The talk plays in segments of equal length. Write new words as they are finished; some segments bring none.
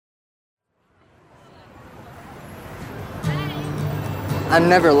I'm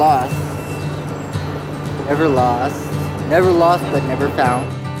never lost. Never lost. Never lost, but never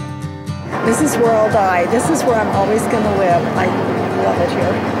found. This is where I'll die. This is where I'm always going to live. I love it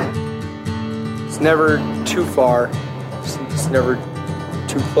here. It's never too far. It's never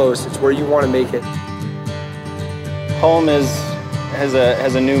too close. It's where you want to make it. Home has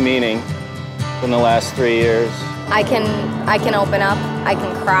a new meaning in the last 3 years. I can open up. I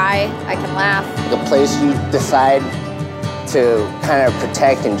can cry. I can laugh. The place you decide to kind of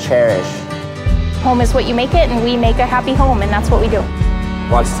protect and cherish. Home is what you make it, and we make a happy home, and that's what we do.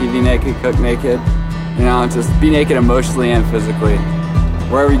 Watch TV naked, cook naked, just be naked emotionally and physically.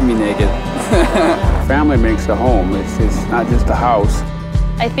 Wherever you can be naked. Family makes a home. It's not just a house.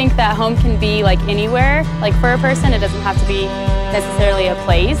 I think that home can be like anywhere. Like for a person, it doesn't have to be necessarily a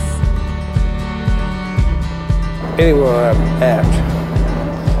place. Anywhere I'm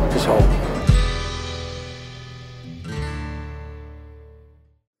at is home.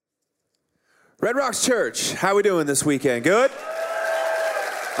 Red Rocks Church, how we doing this weekend? Good?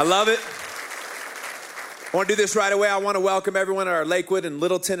 I love it. I want to do this right away. I want to welcome everyone at our Lakewood and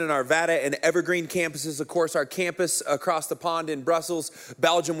Littleton and Arvada and Evergreen campuses. Of course, our campus across the pond in Brussels,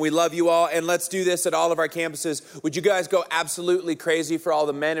 Belgium. We love you all. And let's do this at all of our campuses. Would you guys go absolutely crazy for all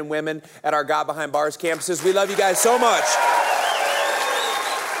the men and women at our God Behind Bars campuses? We love you guys so much.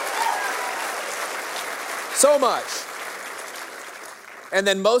 So much. And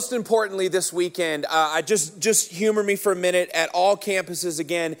then most importantly this weekend, I just humor me for a minute at all campuses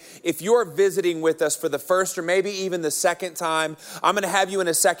again. If you're visiting with us for the first or maybe even the second time, I'm going to have you in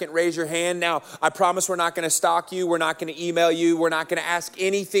a second raise your hand. Now, I promise we're not going to stalk you. We're not going to email you. We're not going to ask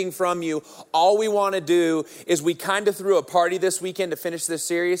anything from you. All we want to do is we kind of threw a party this weekend to finish this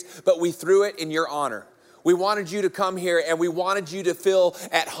series, but we threw it in your honor. We wanted you to come here and we wanted you to feel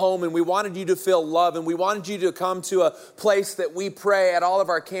at home and we wanted you to feel love and we wanted you to come to a place that we pray at all of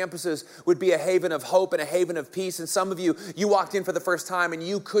our campuses would be a haven of hope and a haven of peace. And some of you walked in for the first time and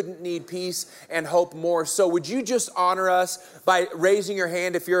you couldn't need peace and hope more. So would you just honor us by raising your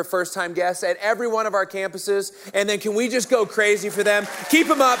hand if you're a first-time guest at every one of our campuses? And then can we just go crazy for them? Keep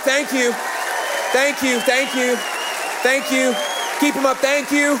them up. Thank you. Thank you. Thank you. Thank you. Keep them up. Thank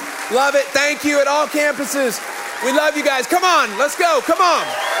you. Love it. Thank you at all campuses. We love you guys. Come on. Let's go. Come on.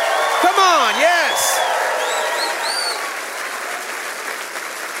 Come on. Yes.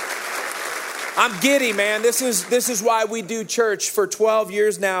 I'm giddy, man. This is why we do church for 12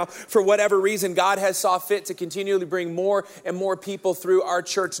 years now. For whatever reason, God has saw fit to continually bring more and more people through our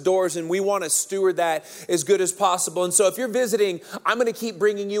church doors, and we want to steward that as good as possible. And so if you're visiting, I'm going to keep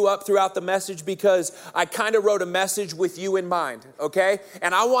bringing you up throughout the message because I kind of wrote a message with you in mind, okay?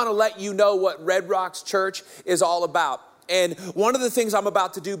 And I want to let you know what Red Rocks Church is all about. And one of the things I'm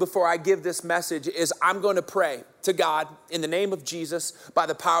about to do before I give this message is I'm going to pray to God in the name of Jesus by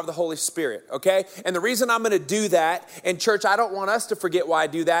the power of the Holy Spirit, okay? And the reason I'm going to do that, and church, I don't want us to forget why I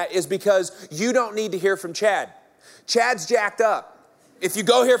do that, is because you don't need to hear from Chad. Chad's jacked up. If you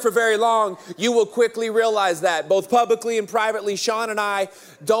go here for very long, you will quickly realize that. Both publicly and privately, Sean and I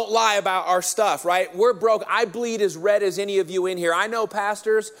don't lie about our stuff, right? We're broke. I bleed as red as any of you in here. I know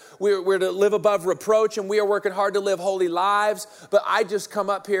pastors, we're to live above reproach and we are working hard to live holy lives, but I just come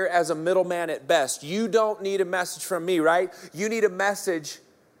up here as a middleman at best. You don't need a message from me, right? You need a message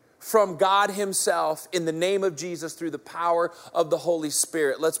from God himself in the name of Jesus through the power of the Holy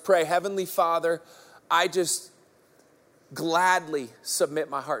Spirit. Let's pray. Heavenly Father, I just gladly submit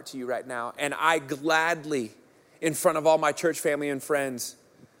my heart to you right now. And I gladly, in front of all my church family and friends,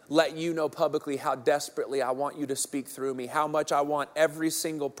 let you know publicly how desperately I want you to speak through me, how much I want every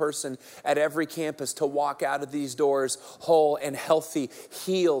single person at every campus to walk out of these doors whole and healthy,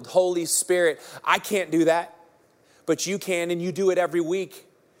 healed. Holy Spirit, I can't do that, but you can, and you do it every week.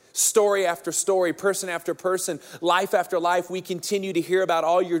 Story after story, person after person, life after life, we continue to hear about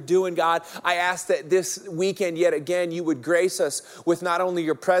all you're doing, God. I ask that this weekend, yet again, you would grace us with not only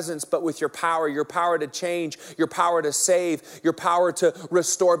your presence, but with your power to change, your power to save, your power to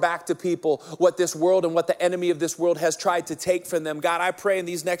restore back to people what this world and what the enemy of this world has tried to take from them. God, I pray in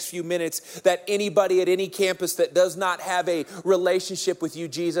these next few minutes that anybody at any campus that does not have a relationship with you,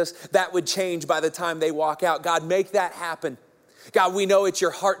 Jesus, that would change by the time they walk out. God, make that happen. God, we know it's your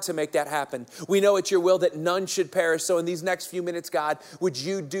heart to make that happen. We know it's your will that none should perish. So in these next few minutes, God, would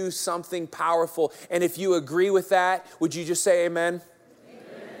you do something powerful? And if you agree with that, would you just say amen?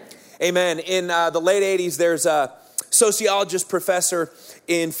 Amen. In the late 80s, there's a sociologist professor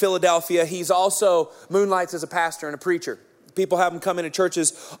in Philadelphia. He's also moonlights as a pastor and a preacher. People have him come into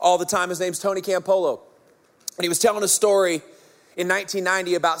churches all the time. His name's Tony Campolo. And he was telling a story in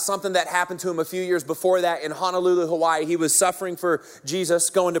 1990 about something that happened to him a few years before that in Honolulu, Hawaii. He was suffering for Jesus,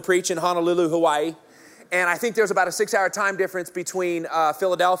 going to preach in Honolulu, Hawaii. And I think there's about a 6-hour time difference between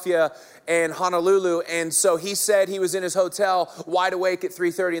Philadelphia and Honolulu. And so he said he was in his hotel wide awake at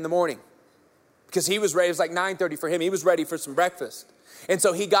 3:30 in the morning because he was ready. It was like 9:30 for him. He was ready for some breakfast. And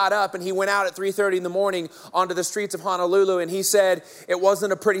so he got up and he went out at 3:30 in the morning onto the streets of Honolulu. And he said it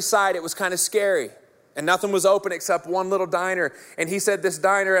wasn't a pretty sight. It was kind of scary. And nothing was open except one little diner. And he said this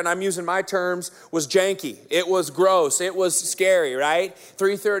diner, and I'm using my terms, was janky. It was gross. It was scary, right?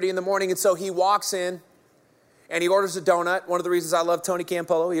 3:30 in the morning. And so he walks in. And he orders a donut. One of the reasons I love Tony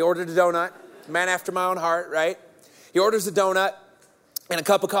Campolo. He ordered a donut. Man after my own heart, right? He orders a donut and a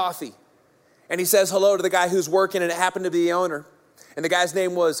cup of coffee. And he says hello to the guy who's working, and it happened to be the owner. And the guy's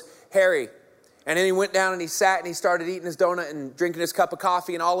name was Harry. And then he went down and he sat and he started eating his donut and drinking his cup of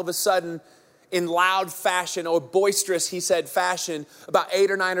coffee. And all of a sudden, in loud fashion, or boisterous, he said, fashion, about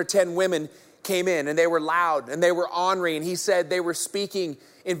 8 or 9 or 10 women came in. And they were loud and they were ornery. And he said they were speaking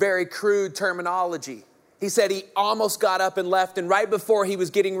in very crude terminology. He said he almost got up and left, and right before he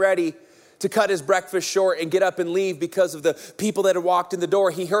was getting ready to cut his breakfast short and get up and leave because of the people that had walked in the door,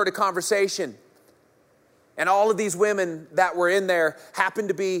 he heard a conversation. And all of these women that were in there happened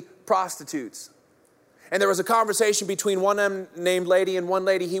to be prostitutes. And there was a conversation between one unnamed lady and one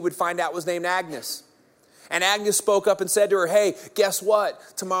lady he would find out was named Agnes. And Agnes spoke up and said to her, hey, guess what?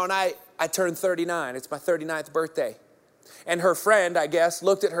 Tomorrow night I turn 39. It's my 39th birthday. And her friend, I guess,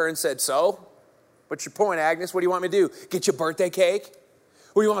 looked at her and said, so? What's your point, Agnes? What do you want me to do? Get you a birthday cake?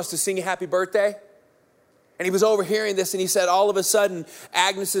 What do you want us to sing you happy birthday? And he was overhearing this, and he said all of a sudden,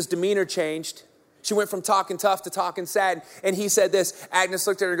 Agnes's demeanor changed. She went from talking tough to talking sad. And he said this. Agnes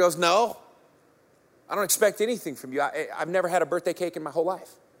looked at her and goes, no, I don't expect anything from you. I've never had a birthday cake in my whole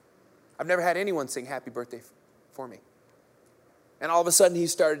life. I've never had anyone sing happy birthday for me. And all of a sudden, he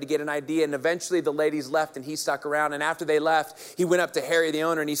started to get an idea. And eventually, the ladies left, and he stuck around. And after they left, he went up to Harry, the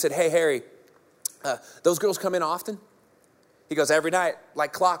owner, and he said, hey, Harry, those girls come in often? He goes, every night,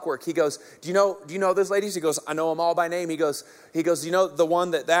 like clockwork. He goes, do you know those ladies? He goes, I know them all by name. He goes, do you know the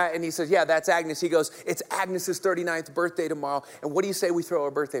one that? And he says, yeah, that's Agnes. He goes, it's Agnes's 39th birthday tomorrow. And what do you say we throw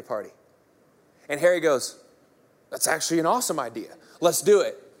a birthday party? And Harry goes, that's actually an awesome idea. Let's do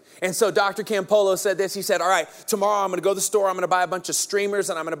it. And so Dr. Campolo said this. He said, all right, tomorrow I'm going to go to the store. I'm going to buy a bunch of streamers,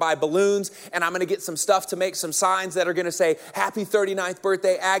 and I'm going to buy balloons, and I'm going to get some stuff to make some signs that are going to say, happy 39th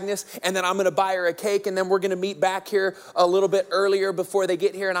birthday, Agnes. And then I'm going to buy her a cake, and then we're going to meet back here a little bit earlier before they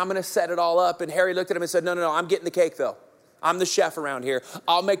get here, and I'm going to set it all up. And Harry looked at him and said, no, I'm getting the cake, though. I'm the chef around here.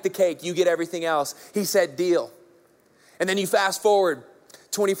 I'll make the cake. You get everything else. He said, deal. And then you fast forward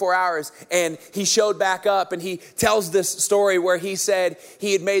 24 hours, and he showed back up, and he tells this story where he said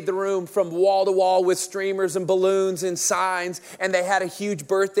he had made the room from wall to wall with streamers and balloons and signs, and they had a huge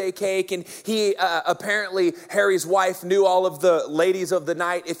birthday cake, and he apparently, Harry's wife knew all of the ladies of the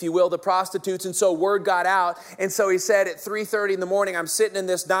night, if you will, the prostitutes, and so word got out, and so he said at 3:30 in the morning, I'm sitting in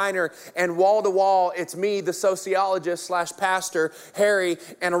this diner, and wall to wall, it's me, the sociologist / pastor, Harry,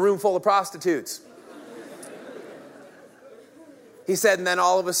 and a room full of prostitutes. He said, and then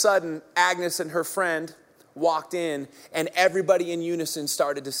all of a sudden, Agnes and her friend walked in, and everybody in unison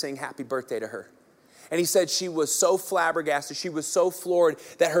started to sing happy birthday to her. And he said she was so flabbergasted, she was so floored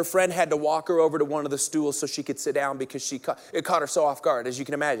that her friend had to walk her over to one of the stools so she could sit down because it caught her so off guard, as you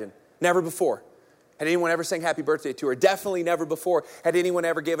can imagine. Never before had anyone ever sang happy birthday to her. Definitely never before had anyone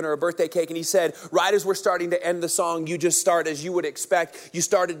ever given her a birthday cake. And he said, right as we're starting to end the song, you just start, as you would expect, you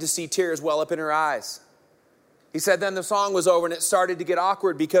started to see tears well up in her eyes. He said then the song was over and it started to get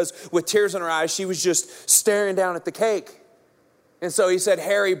awkward because with tears in her eyes, she was just staring down at the cake. And so he said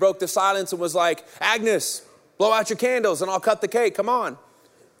Harry broke the silence and was like, Agnes, blow out your candles and I'll cut the cake. Come on.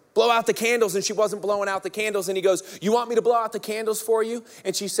 Blow out the candles. And she wasn't blowing out the candles. And he goes, you want me to blow out the candles for you?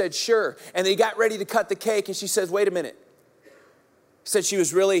 And she said, sure. And he got ready to cut the cake. And she says, wait a minute. He said she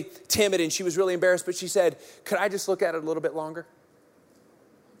was really timid and she was really embarrassed. But she said, could I just look at it a little bit longer?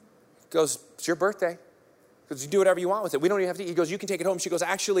 He goes, it's your birthday. Because you do whatever you want with it. We don't even have to eat. He goes, you can take it home. She goes,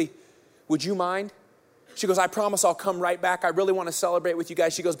 actually, would you mind? She goes, I promise I'll come right back. I really want to celebrate with you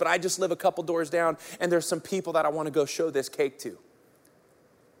guys. She goes, but I just live a couple doors down, and there's some people that I want to go show this cake to.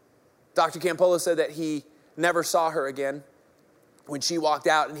 Dr. Campolo said that he never saw her again when she walked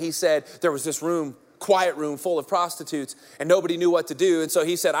out, and he said there was this room, quiet room full of prostitutes, and nobody knew what to do. And so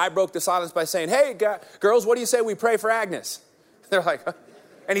he said, I broke the silence by saying, hey, girls, what do you say we pray for Agnes? They're like, huh?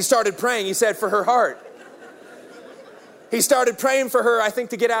 And he started praying, he said, for her heart. He started praying for her, I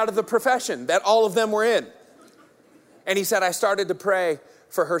think, to get out of the profession that all of them were in. And he said, I started to pray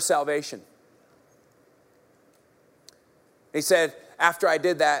for her salvation. He said, after I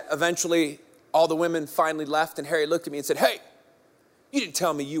did that, eventually all the women finally left, and Harry looked at me and said, hey, you didn't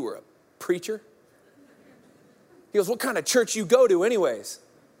tell me you were a preacher. He goes, what kind of church you go to anyways?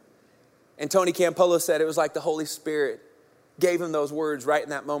 And Tony Campolo said it was like the Holy Spirit gave him those words right in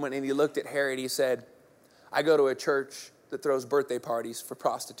that moment, and he looked at Harry and he said, I go to a church that throws birthday parties for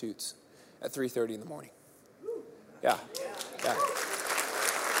prostitutes at 3:30 in the morning. Yeah.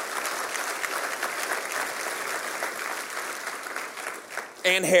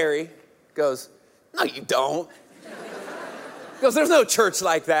 And Harry goes, no, you don't. He goes, there's no church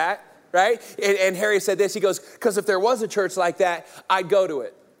like that, right? And Harry said this, he goes, because if there was a church like that, I'd go to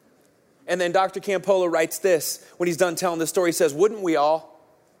it. And then Dr. Campolo writes this when he's done telling this story. He says, wouldn't we all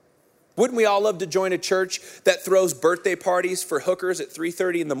love to join a church that throws birthday parties for hookers at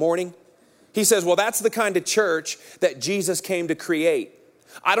 3:30 in the morning? He says, well, that's the kind of church that Jesus came to create.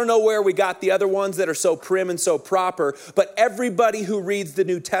 I don't know where we got the other ones that are so prim and so proper, but everybody who reads the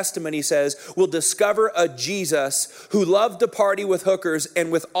New Testament, he says, will discover a Jesus who loved to party with hookers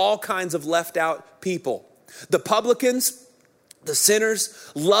and with all kinds of left out people. The publicans, the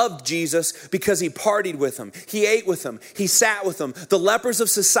sinners loved Jesus because he partied with them. He ate with them. He sat with them. The lepers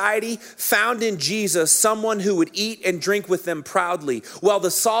of society found in Jesus someone who would eat and drink with them proudly, while the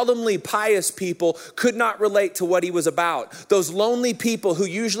solemnly pious people could not relate to what he was about. Those lonely people who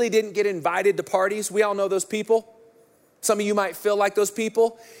usually didn't get invited to parties, we all know those people. Some of you might feel like those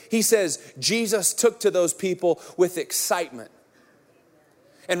people. He says Jesus took to those people with excitement.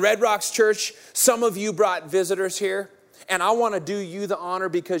 And Red Rocks Church, some of you brought visitors here. And I want to do you the honor,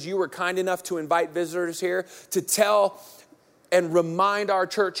 because you were kind enough to invite visitors here, to tell and remind our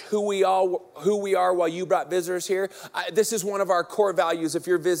church who we are while you brought visitors here. This is one of our core values. If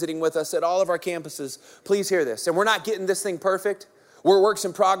you're visiting with us at all of our campuses, please hear this. And we're not getting this thing perfect. We're works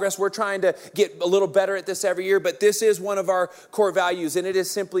in progress. We're trying to get a little better at this every year, but this is one of our core values, and it is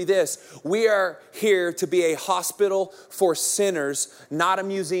simply this. We are here to be a hospital for sinners, not a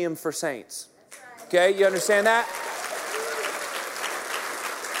museum for saints. Okay, you understand that?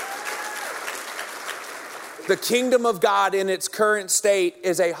 The kingdom of God in its current state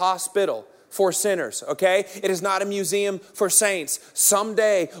is a hospital for sinners, okay? It is not a museum for saints.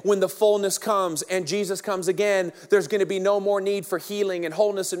 Someday when the fullness comes and Jesus comes again, there's going to be no more need for healing and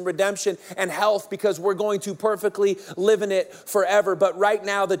wholeness and redemption and health, because we're going to perfectly live in it forever. But right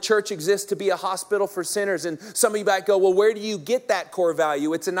now the church exists to be a hospital for sinners. And some of you might go, well, where do you get that core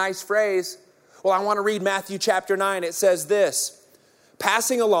value? It's a nice phrase. Well, I want to read Matthew chapter 9. It says this: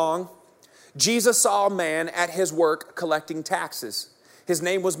 passing along, Jesus saw a man at his work collecting taxes. His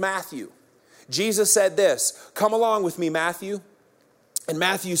name was Matthew. Jesus said this, come along with me, Matthew. And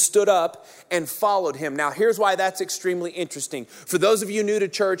Matthew stood up and followed him. Now, here's why that's extremely interesting. For those of you new to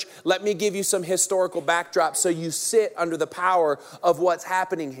church, let me give you some historical backdrop so you sit under the power of what's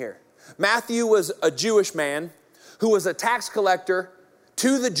happening here. Matthew was a Jewish man who was a tax collector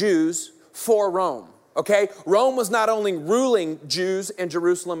to the Jews for Rome. Okay, Rome was not only ruling Jews in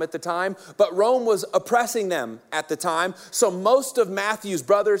Jerusalem at the time, but Rome was oppressing them at the time. So most of Matthew's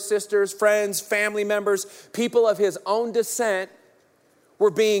brothers, sisters, friends, family members, people of his own descent were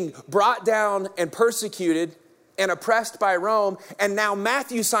being brought down and persecuted and oppressed by Rome. And now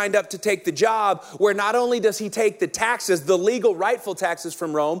Matthew signed up to take the job where not only does he take the taxes, the legal rightful taxes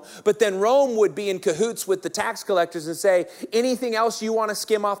from Rome, but then Rome would be in cahoots with the tax collectors and say, anything else you want to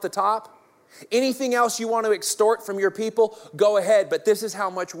skim off the top? Anything else you want to extort from your people, go ahead, but this is how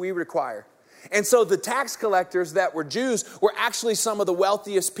much we require. And so the tax collectors that were Jews were actually some of the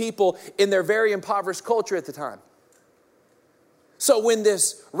wealthiest people in their very impoverished culture at the time. So when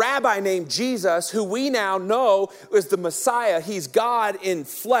this rabbi named Jesus, who we now know is the Messiah, he's God in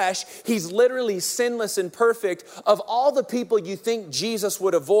flesh, he's literally sinless and perfect, of all the people you think Jesus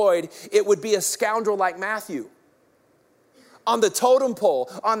would avoid, it would be a scoundrel like Matthew. On the totem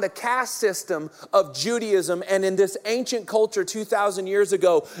pole, on the caste system of Judaism, and in this ancient culture 2,000 years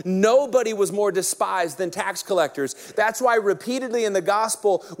ago, nobody was more despised than tax collectors. That's why repeatedly in the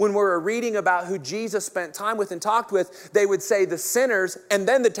gospel, when we're reading about who Jesus spent time with and talked with, they would say the sinners and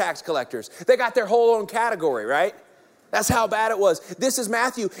then the tax collectors. They got their whole own category, right? That's how bad it was. This is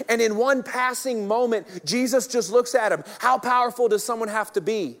Matthew. And in one passing moment, Jesus just looks at him. How powerful does someone have to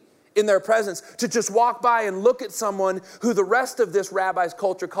be in their presence to just walk by and look at someone who the rest of this rabbi's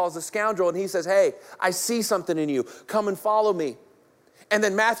culture calls a scoundrel, and he says, hey, I see something in you. Come and follow me. And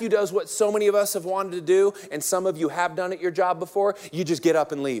then Matthew does what so many of us have wanted to do, and some of you have done at your job before. You just get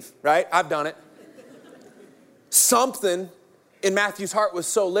up and leave, right? I've done it. Something in Matthew's heart was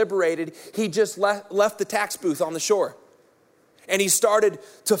so liberated, he just left the tax booth on the shore. And he started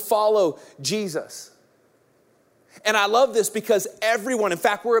to follow Jesus. And I love this because everyone, in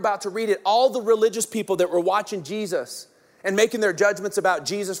fact, we're about to read it, all the religious people that were watching Jesus and making their judgments about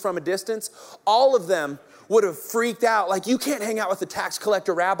Jesus from a distance, all of them would have freaked out. Like, you can't hang out with a tax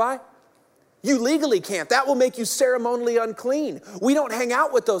collector rabbi. You legally can't. That will make you ceremonially unclean. We don't hang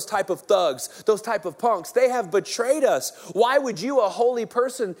out with those type of thugs, those type of punks. They have betrayed us. Why would you, a holy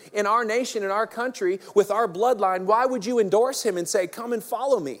person in our nation, in our country, with our bloodline, why would you endorse him and say, come and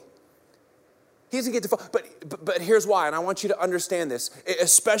follow me? He doesn't get to follow. But here's why, and I want you to understand this,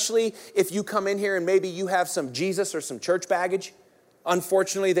 especially if you come in here and maybe you have some Jesus or some church baggage,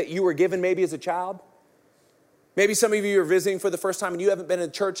 unfortunately, that you were given maybe as a child. Maybe some of you are visiting for the first time and you haven't been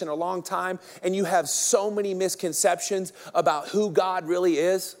in church in a long time and you have so many misconceptions about who God really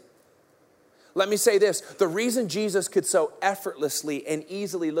is. Let me say this. The reason Jesus could so effortlessly and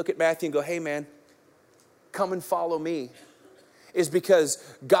easily look at Matthew and go, hey man, come and follow me, is because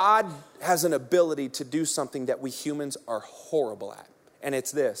God has an ability to do something that we humans are horrible at. And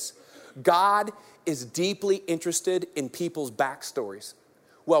it's this. God is deeply interested in people's backstories.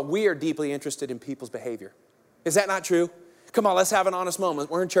 Well, we are deeply interested in people's behavior. Is that not true? Come on, let's have an honest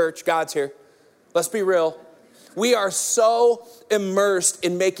moment. We're in church. God's here. Let's be real. We are so immersed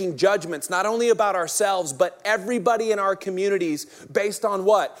in making judgments, not only about ourselves, but everybody in our communities based on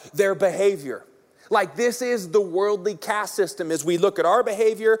what? Their behavior. Like, this is the worldly caste system as we look at our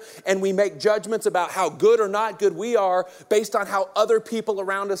behavior and we make judgments about how good or not good we are based on how other people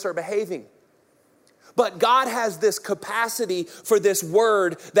around us are behaving. But God has this capacity for this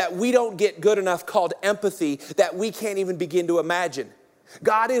word that we don't get good enough called empathy that we can't even begin to imagine.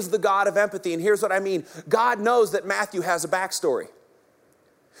 God is the God of empathy. And here's what I mean. God knows that Matthew has a backstory.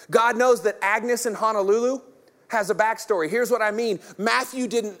 God knows that Agnes in Honolulu has a backstory. Here's what I mean. Matthew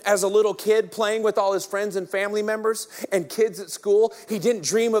didn't, as a little kid playing with all his friends and family members and kids at school, he didn't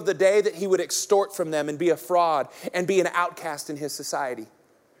dream of the day that he would extort from them and be a fraud and be an outcast in his society.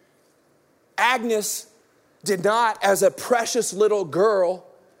 Agnes did not, as a precious little girl,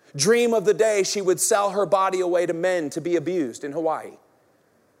 dream of the day she would sell her body away to men to be abused in Hawaii.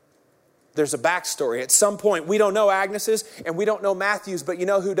 There's a backstory. At some point, we don't know Agnes's and we don't know Matthew's, but you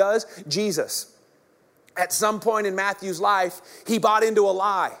know who does? Jesus. At some point in Matthew's life, he bought into a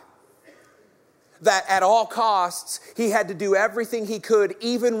lie that at all costs, he had to do everything he could,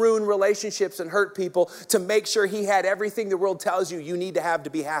 even ruin relationships and hurt people, to make sure he had everything the world tells you need to have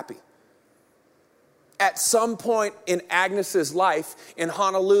to be happy. At some point in Agnes's life in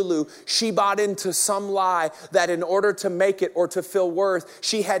Honolulu, she bought into some lie that in order to make it or to feel worth,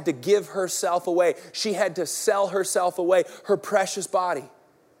 she had to give herself away. She had to sell herself away, her precious body.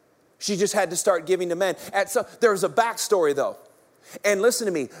 She just had to start giving to men. There's a backstory though. And listen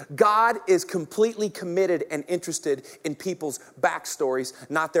to me, God is completely committed and interested in people's backstories,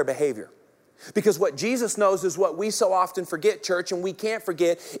 not their behavior. Because what Jesus knows is what we so often forget, church, and we can't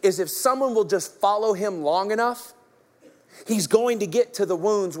forget, is if someone will just follow him long enough, he's going to get to the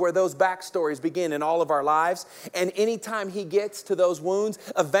wounds where those backstories begin in all of our lives. And anytime he gets to those wounds,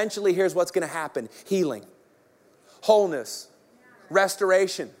 eventually here's what's going to happen. Healing, wholeness,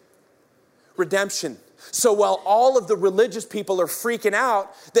 restoration, redemption. So while all of the religious people are freaking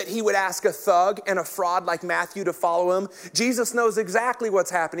out that he would ask a thug and a fraud like Matthew to follow him, Jesus knows exactly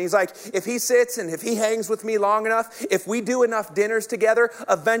what's happening. He's like, if he sits and if he hangs with me long enough, if we do enough dinners together,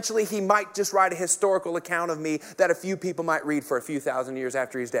 eventually he might just write a historical account of me that a few people might read for a few thousand years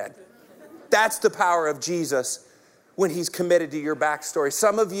after he's dead. That's the power of Jesus when he's committed to your backstory.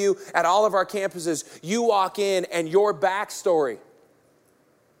 Some of you at all of our campuses, you walk in and your backstory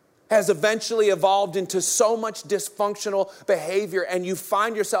has eventually evolved into so much dysfunctional behavior and you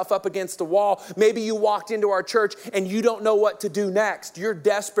find yourself up against the wall. Maybe you walked into our church and you don't know what to do next. You're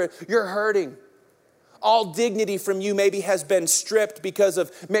desperate. You're hurting. All dignity from you maybe has been stripped because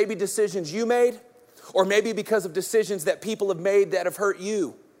of maybe decisions you made or maybe because of decisions that people have made that have hurt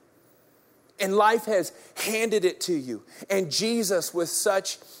you. And life has handed it to you. And Jesus, with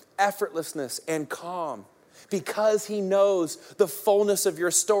such effortlessness and calm, because he knows the fullness of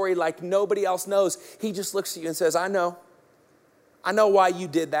your story like nobody else knows, he just looks at you and says, I know why you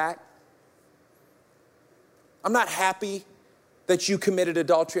did that. I'm not happy that you committed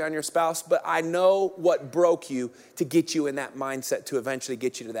adultery on your spouse, but I know what broke you to get you in that mindset to eventually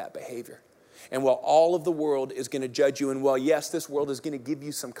get you to that behavior. And while all of the world is going to judge you, and while yes, this world is going to give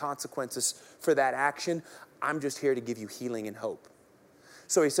you some consequences for that action, I'm just here to give you healing and hope.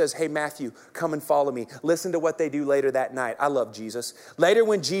 So he says, hey, Matthew, come and follow me. Listen to what they do later that night. I love Jesus. Later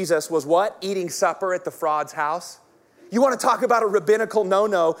when Jesus was what? Eating supper at the fraud's house. You want to talk about a rabbinical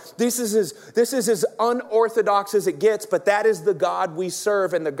no-no. This is as unorthodox as it gets, but that is the God we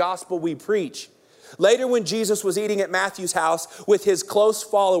serve and the gospel we preach. Later, when Jesus was eating at Matthew's house with his close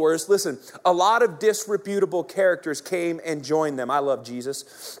followers, listen, a lot of disreputable characters came and joined them. I love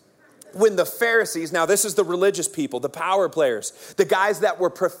Jesus. When the Pharisees, now this is the religious people, the power players, the guys that were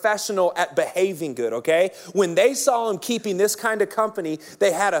professional at behaving good, okay? When they saw him keeping this kind of company,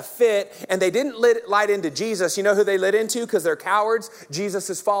 they had a fit, and they didn't light into Jesus. You know who they lit into? Because they're cowards?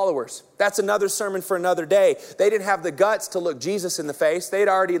 Jesus' followers. That's another sermon for another day. They didn't have the guts to look Jesus in the face. They'd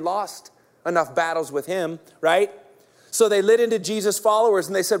already lost enough battles with him, right? So they lit into Jesus' followers,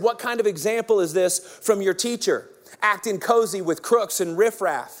 and they said, what kind of example is this from your teacher? Acting cozy with crooks and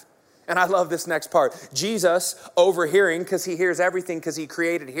riffraff. And I love this next part. Jesus, overhearing, because he hears everything because he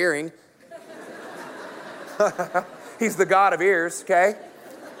created hearing. He's the God of ears, okay?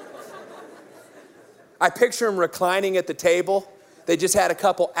 I picture him reclining at the table. They just had a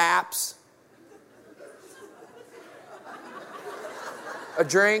couple apps, a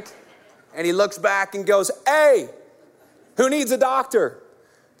drink, and he looks back and goes, hey, who needs a doctor?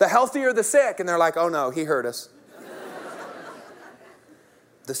 The healthy or the sick? And they're like, oh no, he heard us.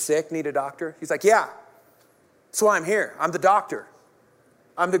 The sick need a doctor? He's like, yeah, that's why I'm here. I'm the doctor.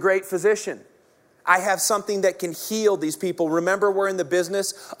 I'm the great physician. I have something that can heal these people. Remember, we're in the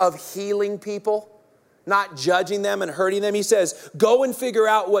business of healing people, not judging them and hurting them. He says, go and figure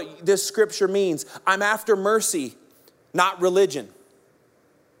out what this scripture means. I'm after mercy, not religion.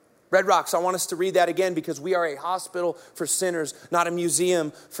 Red Rocks, I want us to read that again because we are a hospital for sinners, not a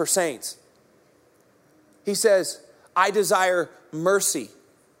museum for saints. He says, I desire mercy,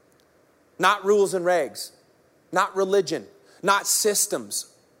 not rules and regs, not religion, not systems.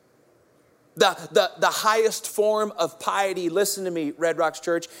 The highest form of piety, listen to me, Red Rocks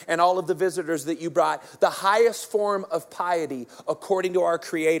Church, and all of the visitors that you brought, the highest form of piety, according to our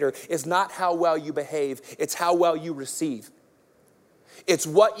Creator, is not how well you behave, it's how well you receive. It's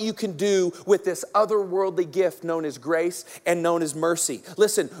what you can do with this otherworldly gift known as grace and known as mercy.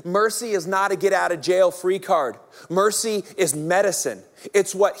 Listen, mercy is not a get out of jail free card. Mercy is medicine.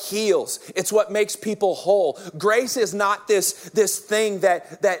 It's what heals. It's what makes people whole. Grace is not this thing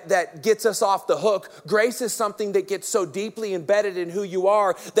that gets us off the hook. Grace is something that gets so deeply embedded in who you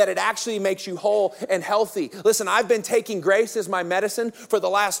are that it actually makes you whole and healthy. Listen, I've been taking grace as my medicine for the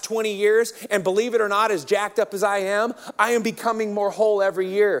last 20 years, and believe it or not, as jacked up as I am becoming more whole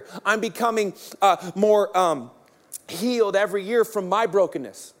every year. I'm becoming more healed every year from my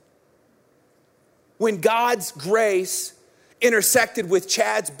brokenness. When God's grace intersected with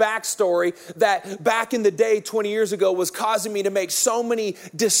Chad's backstory that back in the day 20 years ago was causing me to make so many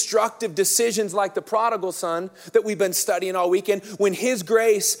destructive decisions like the prodigal son that we've been studying all weekend. When his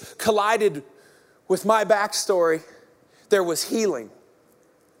grace collided with my backstory, there was healing.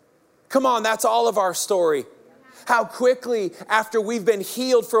 Come on, that's all of our story. How quickly after we've been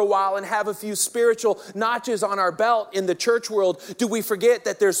healed for a while and have a few spiritual notches on our belt in the church world, do we forget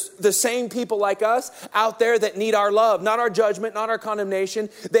that there's the same people like us out there that need our love, not our judgment, not our condemnation.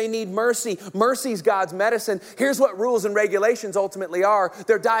 They need mercy. Mercy's God's medicine. Here's what rules and regulations ultimately are.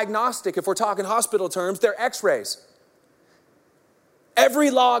 They're diagnostic. If we're talking hospital terms, they're x-rays. Every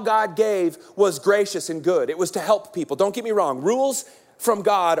law God gave was gracious and good. It was to help people. Don't get me wrong. Rules from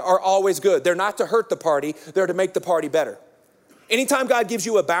God are always good. They're not to hurt the party. They're to make the party better. Anytime God gives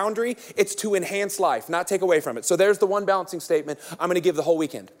you a boundary, it's to enhance life, not take away from it. So there's the one balancing statement I'm going to give the whole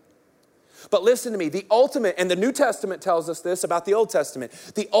weekend. But listen to me, the ultimate, and the New Testament tells us this about the Old Testament,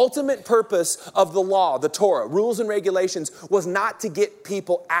 the ultimate purpose of the law, the Torah, rules and regulations, was not to get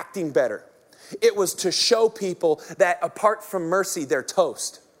people acting better. It was to show people that apart from mercy, they're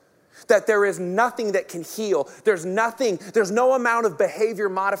toast. That there is nothing that can heal. There's no amount of behavior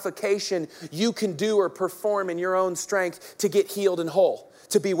modification you can do or perform in your own strength to get healed and whole,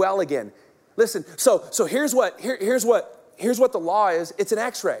 to be well again. Listen, so here's what the law is. It's an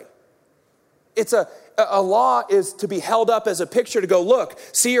x-ray. It's a law is to be held up as a picture to go, look,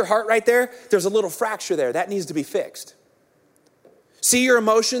 see your heart right there? There's a little fracture there. That needs to be fixed. See your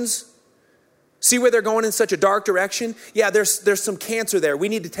emotions? See where they're going in such a dark direction? Yeah, there's some cancer there. We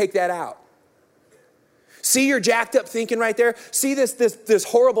need to take that out. See your jacked up thinking right there? See this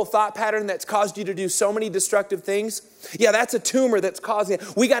horrible thought pattern that's caused you to do so many destructive things? Yeah, that's a tumor that's causing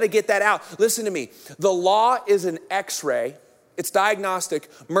it. We got to get that out. Listen to me. The law is an x-ray. It's diagnostic.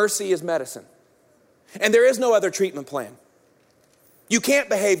 Mercy is medicine. And there is no other treatment plan. You can't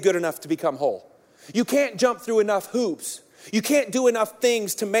behave good enough to become whole. You can't jump through enough hoops You can't do enough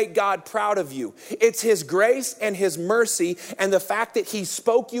things to make God proud of you. It's his grace and his mercy and the fact that he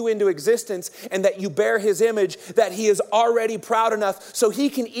spoke you into existence and that you bear his image, that he is already proud enough so he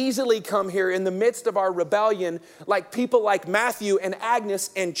can easily come here in the midst of our rebellion, like people like Matthew and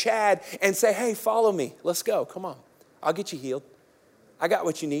Agnes and Chad, and say, hey, follow me. Let's go. Come on. I'll get you healed. I got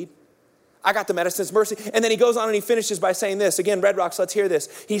what you need. I got the medicine's mercy. And then he goes on and he finishes by saying this. Again, Red Rocks, let's hear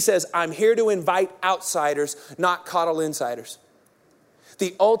this. He says, I'm here to invite outsiders, not coddle insiders.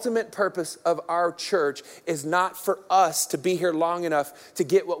 The ultimate purpose of our church is not for us to be here long enough to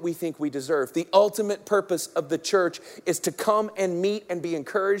get what we think we deserve. The ultimate purpose of the church is to come and meet and be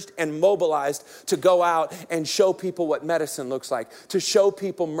encouraged and mobilized to go out and show people what medicine looks like, to show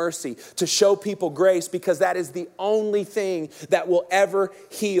people mercy, to show people grace, because that is the only thing that will ever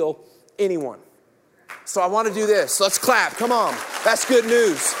heal anyone. So I want to do this. Let's clap. Come on. That's good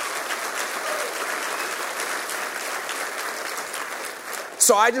news.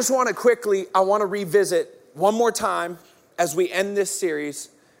 So I just want to revisit one more time as we end this series,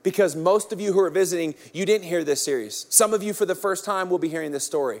 because most of you who are visiting, you didn't hear this series. Some of you for the first time will be hearing this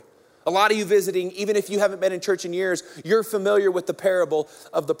story. A lot of you visiting, even if you haven't been in church in years, you're familiar with the parable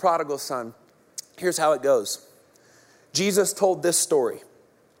of the prodigal son. Here's how it goes. Jesus told this story.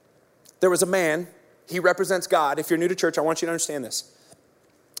 There was a man, he represents God. If you're new to church, I want you to understand this.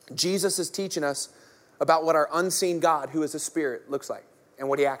 Jesus is teaching us about what our unseen God, who is a spirit, looks like, and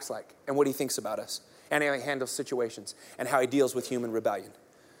what he acts like, and what he thinks about us, and how he handles situations, and how he deals with human rebellion.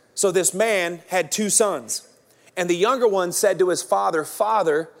 So this man had 2 sons, and the younger one said to his father,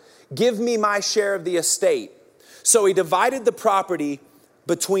 Father, give me my share of the estate. So he divided the property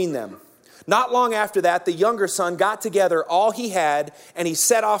between them. Not long after that, the younger son got together all he had, and he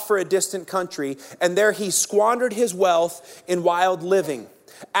set off for a distant country, and there he squandered his wealth in wild living.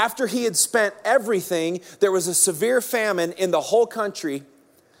 After he had spent everything, there was a severe famine in the whole country,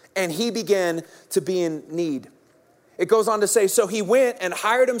 and he began to be in need. It goes on to say, so he went and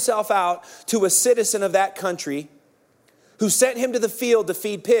hired himself out to a citizen of that country who sent him to the field to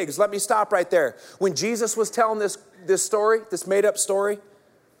feed pigs. Let me stop right there. When Jesus was telling this story, this made-up story,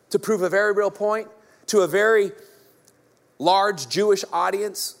 to prove a very real point to a very large Jewish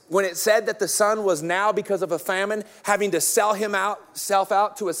audience, when it said that the son was now, because of a famine, having to sell himself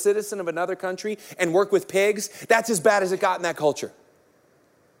out to a citizen of another country and work with pigs, that's as bad as it got in that culture.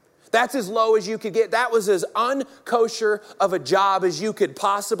 That's as low as you could get. That was as unkosher of a job as you could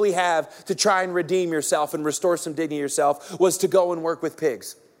possibly have to try and redeem yourself and restore some dignity to yourself, was to go and work with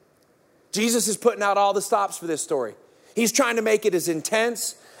pigs. Jesus is putting out all the stops for this story. He's trying to make it as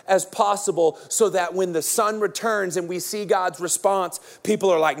intense as possible so that when the son returns and we see God's response, people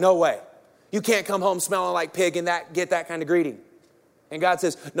are like, no way. You can't come home smelling like pig and get that kind of greeting. And God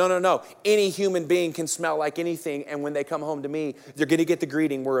says, no. Any human being can smell like anything, and when they come home to me, they're going to get the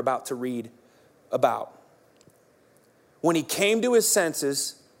greeting we're about to read about. When he came to his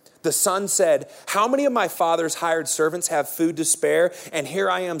senses, the son said, how many of my father's hired servants have food to spare, and here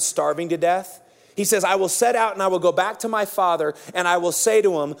I am starving to death? He says, I will set out and I will go back to my father, and I will say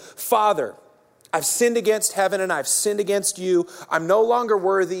to him, Father, I've sinned against heaven and I've sinned against you. I'm no longer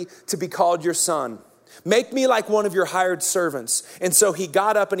worthy to be called your son. Make me like one of your hired servants. And so he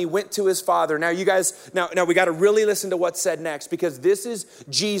got up and he went to his father. Now you guys, now we got to really listen to what's said next, because this is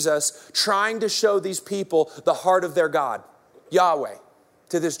Jesus trying to show these people the heart of their God, Yahweh,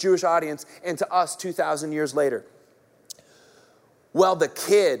 to this Jewish audience and to us 2,000 years later. Well, the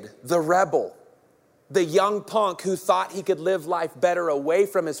kid, the rebel, the young punk who thought he could live life better away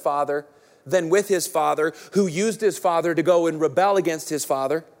from his father than with his father, who used his father to go and rebel against his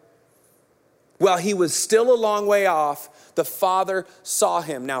father, well, he was still a long way off. The father saw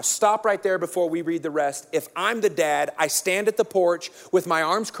him. Now, stop right there before we read the rest. If I'm the dad, I stand at the porch with my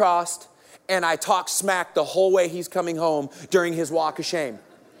arms crossed and I talk smack the whole way he's coming home during his walk of shame.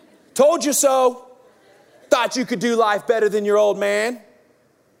 Told you so. Thought you could do life better than your old man.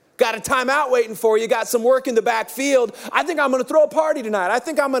 Got a timeout waiting for you. Got some work in the backfield. I think I'm going to throw a party tonight. I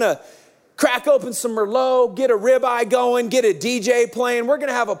think I'm going to crack open some Merlot, get a ribeye going, get a DJ playing. We're going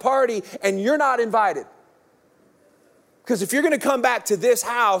to have a party, and you're not invited. Because if you're going to come back to this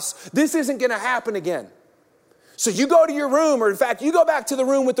house, this isn't going to happen again. So you go to your room, or in fact, you go back to the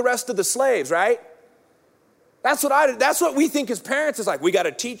room with the rest of the slaves, right? That's what we think as parents is like. We got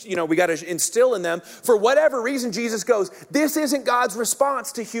to teach, we got to instill in them. For whatever reason, Jesus goes, this isn't God's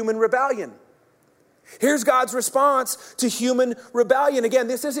response to human rebellion. Here's God's response to human rebellion. Again,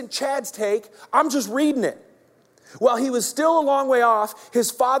 this isn't Chad's take. I'm just reading it. While he was still a long way off,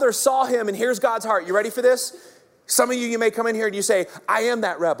 his father saw him, and here's God's heart. You ready for this? Some of you may come in here and you say, I am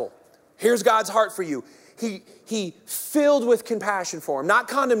that rebel. Here's God's heart for you. he filled with compassion for him, not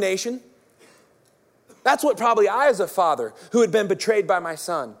condemnation. That's what probably I, as a father who had been betrayed by my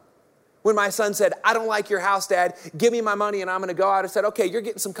son, when my son said, I don't like your house, Dad, give me my money and I'm going to go out. I said, okay, you're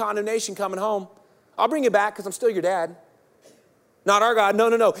getting some condemnation coming home. I'll bring you back because I'm still your dad. Not our God.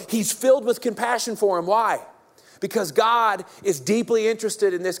 No. He's filled with compassion for him. Why? Because God is deeply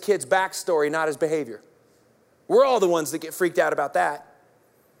interested in this kid's backstory, not his behavior. We're all the ones that get freaked out about that.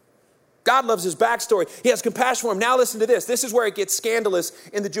 God loves his backstory. He has compassion for him. Now listen to this. This is where it gets scandalous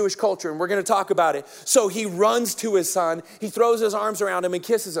in the Jewish culture, and we're going to talk about it. So he runs to his son. He throws his arms around him and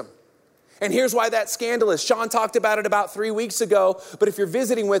kisses him. And here's why that's scandalous. Sean talked about it about 3 weeks ago, but if you're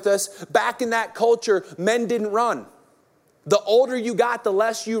visiting with us, back in that culture, men didn't run. The older you got, the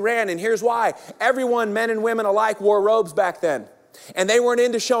less you ran. And here's why. Everyone, men and women alike, wore robes back then. And they weren't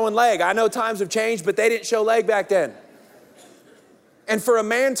into showing leg. I know times have changed, but they didn't show leg back then. And for a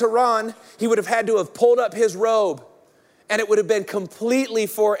man to run, he would have had to have pulled up his robe. And it would have been completely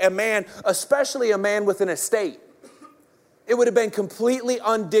for a man, especially a man with an estate. It would have been completely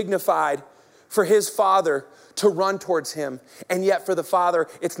undignified for his father to run towards him. And yet for the father,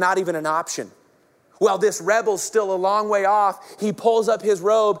 it's not even an option. Well, this rebel's still a long way off. He pulls up his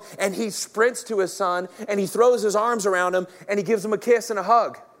robe and he sprints to his son and he throws his arms around him and he gives him a kiss and a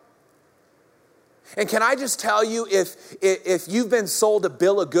hug. And can I just tell you, if you've been sold a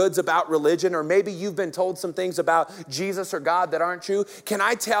bill of goods about religion, or maybe you've been told some things about Jesus or God that aren't true, can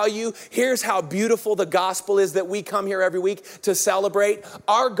I tell you, here's how beautiful the gospel is that we come here every week to celebrate.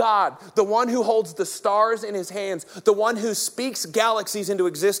 Our God, the one who holds the stars in his hands, the one who speaks galaxies into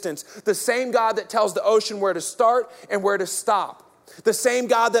existence, the same God that tells the ocean where to start and where to stop. The same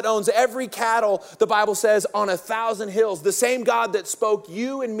God that owns every cattle, the Bible says, on 1,000 hills. The same God that spoke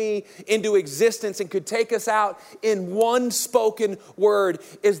you and me into existence and could take us out in one spoken word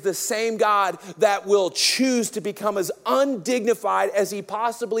is the same God that will choose to become as undignified as he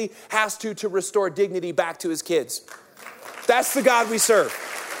possibly has to restore dignity back to his kids. That's the God we serve.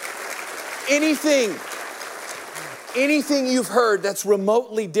 Anything you've heard that's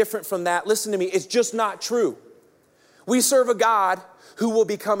remotely different from that, listen to me, it's just not true. We serve a God who will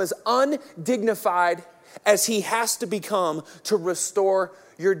become as undignified as he has to become to restore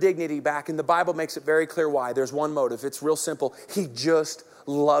your dignity back. And the Bible makes it very clear why. There's one motive. It's real simple. He just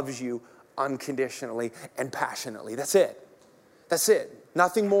loves you unconditionally and passionately. That's it. That's it.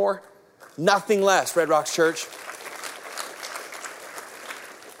 Nothing more, nothing less, Red Rocks Church.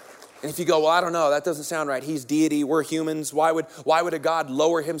 And if you go, well, I don't know, that doesn't sound right. He's deity, we're humans. Why would a God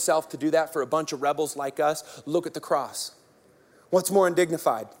lower himself to do that for a bunch of rebels like us? Look at the cross. What's more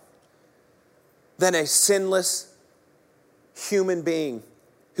undignified than a sinless human being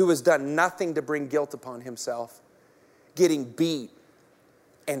who has done nothing to bring guilt upon himself, getting beat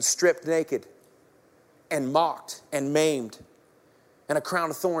and stripped naked and mocked and maimed and a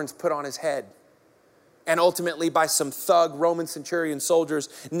crown of thorns put on his head? And ultimately by some thug Roman centurion soldiers,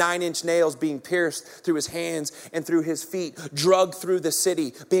 9-inch nails being pierced through his hands and through his feet, drugged through the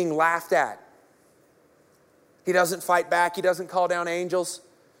city, being laughed at. He doesn't fight back. He doesn't call down angels.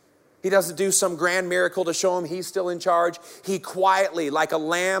 He doesn't do some grand miracle to show him he's still in charge. He quietly, like a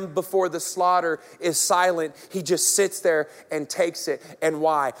lamb before the slaughter, is silent. He just sits there and takes it. And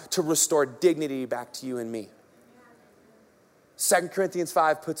why? To restore dignity back to you and me. 2 Corinthians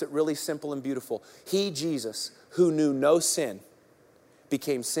 5 puts it really simple and beautiful. He, Jesus, who knew no sin,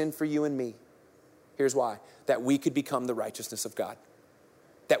 became sin for you and me. Here's why. That we could become the righteousness of God.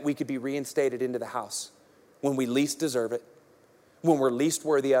 That we could be reinstated into the house when we least deserve it, when we're least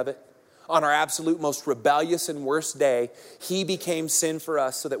worthy of it. On our absolute most rebellious and worst day, he became sin for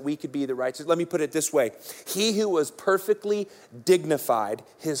us so that we could be the righteous. Let me put it this way. He who was perfectly dignified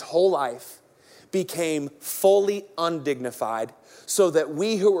his whole life became fully undignified so that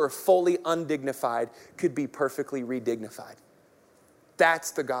we who are fully undignified could be perfectly redignified.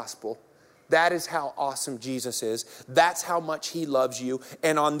 That's the gospel. That is how awesome Jesus is. That's how much he loves you.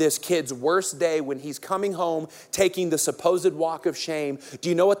 And on this kid's worst day, when he's coming home, taking the supposed walk of shame, do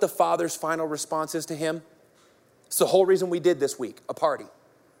you know what the Father's final response is to him? It's the whole reason we did this week, a party.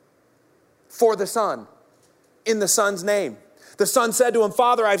 For the Son, in the Son's name. The son said to him,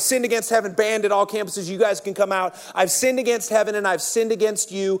 Father, I've sinned against heaven, banned at all campuses. You guys can come out. I've sinned against heaven and I've sinned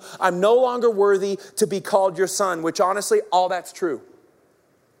against you. I'm no longer worthy to be called your son, which honestly, all that's true.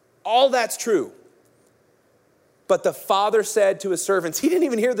 All that's true. But the father said to his servants, he didn't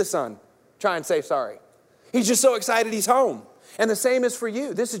even hear the son try and say sorry. He's just so excited he's home. And the same is for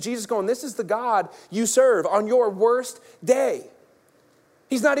you. This is Jesus going, this is the God you serve on your worst day.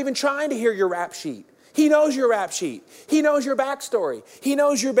 He's not even trying to hear your rap sheet. He knows your rap sheet. He knows your backstory. He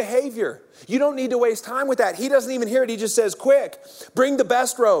knows your behavior. You don't need to waste time with that. He doesn't even hear it. He just says, quick, bring the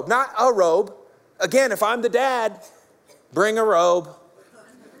best robe, not a robe. Again, if I'm the dad, bring a robe.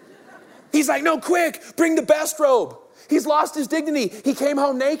 He's like, no, quick, bring the best robe. He's lost his dignity. He came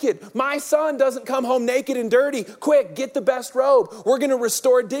home naked. My son doesn't come home naked and dirty. Quick, get the best robe. We're going to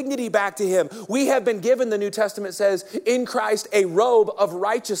restore dignity back to him. We have been given, the New Testament says, in Christ, a robe of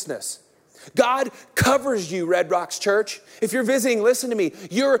righteousness. God covers you, Red Rocks Church. If you're visiting, listen to me.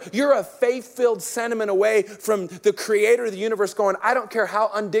 You're a faith-filled sentiment away from the creator of the universe going, I don't care how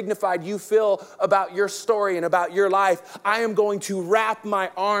undignified you feel about your story and about your life. I am going to wrap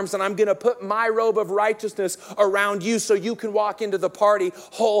my arms and I'm going to put my robe of righteousness around you so you can walk into the party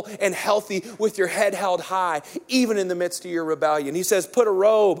whole and healthy with your head held high, even in the midst of your rebellion. He says, put a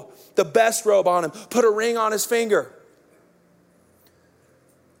robe, the best robe on him. Put a ring on his finger.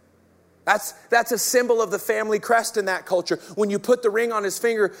 That's a symbol of the family crest in that culture. When you put the ring on his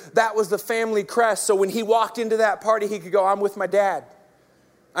finger, that was the family crest. So when he walked into that party, he could go, I'm with my dad.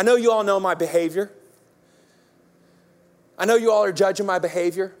 I know you all know my behavior. I know you all are judging my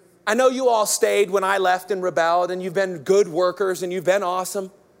behavior. I know you all stayed when I left and rebelled, and you've been good workers, and you've been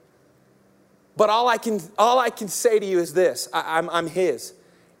awesome. But all I can say to you is this, I'm his.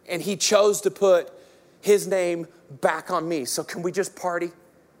 And he chose to put his name back on me. So can we just party?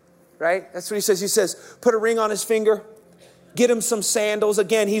 Right? That's what he says. He says, put a ring on his finger, get him some sandals.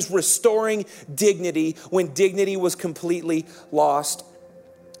 Again, he's restoring dignity when dignity was completely lost.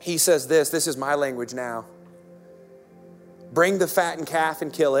 He says this is my language now. Bring the fattened calf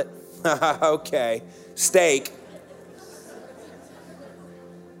and kill it. Okay. Steak.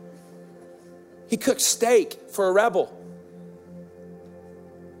 He cooked steak for a rebel.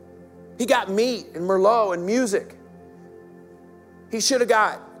 He got meat and Merlot and music. He should have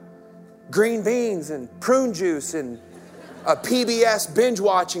got green beans and prune juice and a PBS binge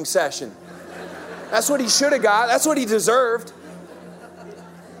watching session. That's what he should have got. That's what he deserved.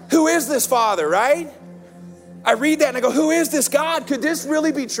 Who is this Father, right? I read that and I go, who is this God? Could this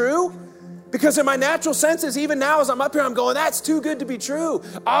really be true? Because in my natural senses, even now as I'm up here, I'm going, that's too good to be true.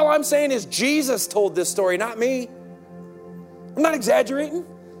 All I'm saying is Jesus told this story, not me. I'm not exaggerating.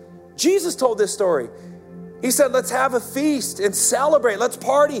 Jesus told this story. He said, let's have a feast and celebrate. Let's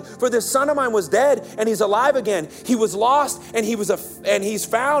party. For this son of mine was dead and he's alive again. He was lost and he's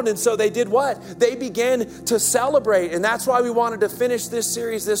found. And so they did what? They began to celebrate. And that's why we wanted to finish this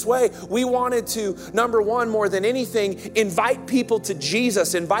series this way. We wanted to, number one, more than anything, invite people to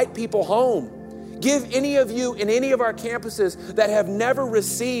Jesus, invite people home. Give any of you in any of our campuses that have never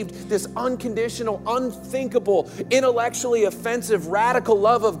received this unconditional, unthinkable, intellectually offensive, radical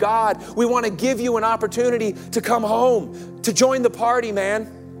love of God, we want to give you an opportunity to come home, to join the party,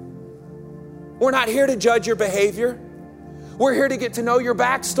 man. We're not here to judge your behavior. We're here to get to know your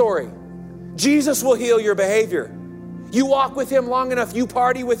backstory. Jesus will heal your behavior. You walk with him long enough, you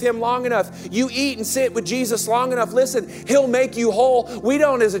party with him long enough, you eat and sit with Jesus long enough, listen, he'll make you whole. We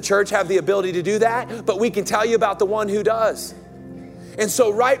don't as a church have the ability to do that, but we can tell you about the one who does. And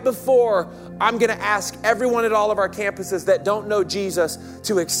so right before, I'm going to ask everyone at all of our campuses that don't know Jesus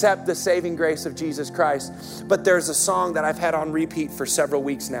to accept the saving grace of Jesus Christ. But there's a song that I've had on repeat for several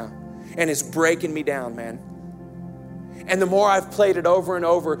weeks now, and it's breaking me down, man. And the more I've played it over and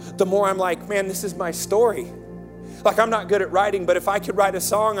over, the more I'm like, man, this is my story. Like, I'm not good at writing, but if I could write a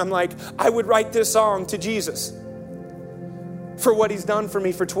song, I'm like, I would write this song to Jesus for what he's done for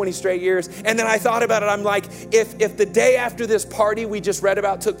me for 20 straight years. And then I thought about it. I'm like, if the day after this party we just read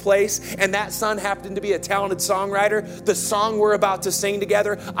about took place and that son happened to be a talented songwriter, the song we're about to sing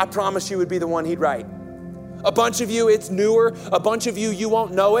together, I promise you would be the one he'd write. A bunch of you, it's newer. A bunch of you, you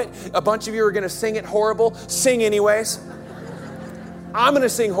won't know it. A bunch of you are going to sing it horrible. Sing anyways. I'm going to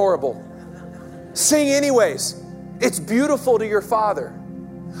sing horrible. Sing anyways. It's beautiful to your Father.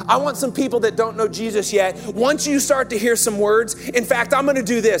 I want some people that don't know Jesus yet. Once you start to hear some words, in fact, I'm going to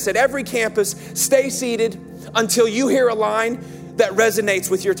do this. At every campus, stay seated until you hear a line that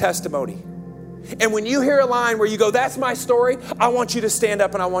resonates with your testimony. And when you hear a line where you go, that's my story, I want you to stand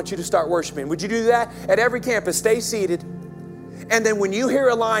up and I want you to start worshiping. Would you do that? At every campus, stay seated. And then when you hear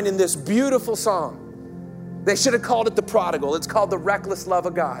a line in this beautiful song, they should have called it the prodigal. It's called the reckless love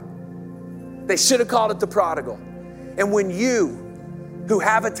of God. They should have called it the prodigal. And when you who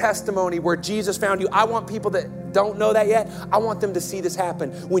have a testimony where Jesus found you, I want people that don't know that yet, I want them to see this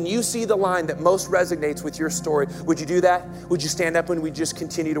happen. When you see the line that most resonates with your story, would you do that? Would you stand up and we just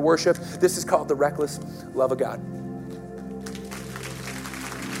continue to worship? This is called the reckless love of God.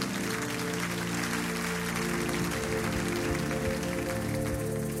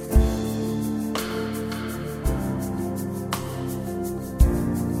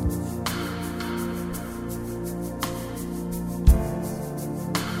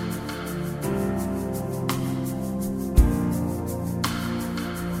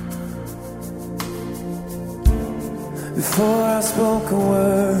 Before I spoke a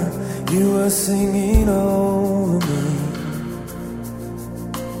word, you were singing over me.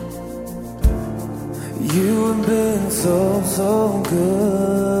 You have been so, so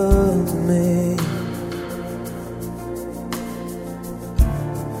good to me.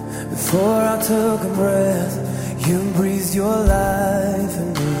 Before I took a breath, you breathed your life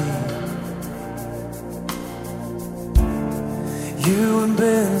in me. You have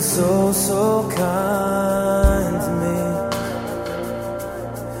been so, so kind to me.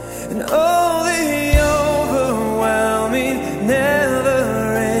 And oh, the overwhelming,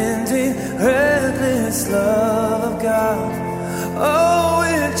 never-ending, reckless love of God. Oh,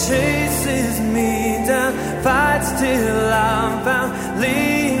 it chases me down, fights till I'm found,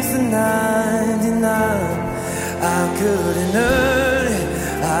 leaves the 99. I couldn't earn it,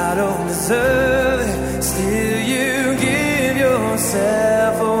 I don't deserve it, still you give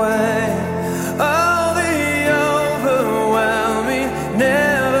yourself away. Oh, the overwhelming,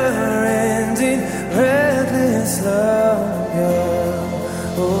 never-ending, reckless love of God.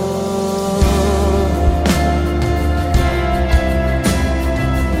 Oh.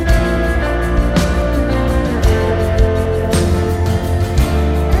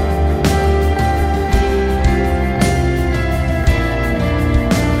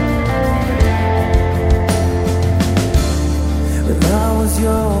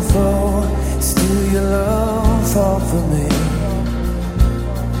 Your fault, still your love fought for me.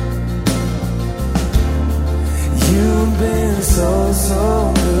 You've been so, so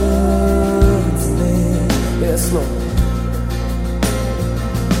good to me. Yes, Lord.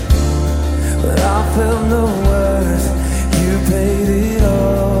 But I felt no worth, you paid it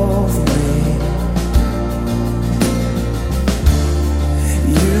all for me.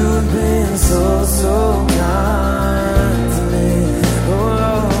 You've been so, so kind to me.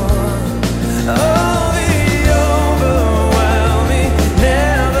 Oh, the overwhelming,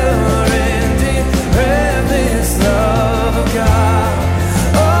 never-ending, reckless love of God.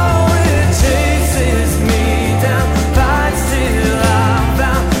 Oh, it chases me down, fights till I'm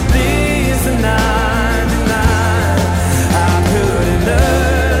found, leaves the 99. I couldn't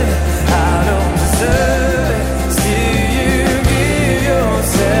earn it, I don't deserve it, still you give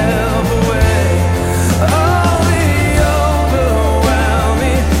yourself away. Oh,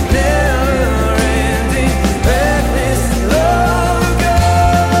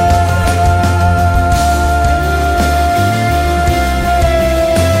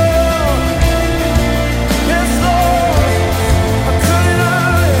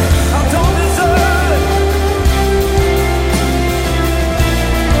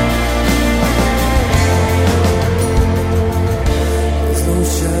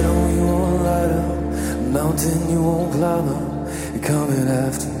 you won't climb up, you're coming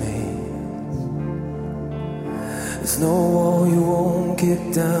after me. There's no wall you won't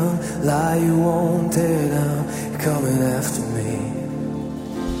kick down, lie you won't tear down, you're coming after me.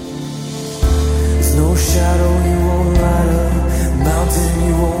 There's no shadow you won't light up, mountain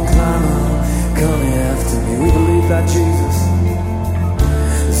you won't climb up, coming after me. We believe that, Jesus.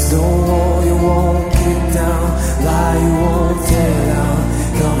 There's no wall you won't kick down, lie you won't tear down,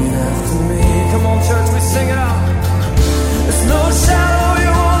 coming after me. Come on, church, we sing it out. There's no shadow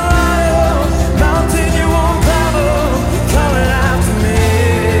you won't light up, mountain you won't climb up, coming after me.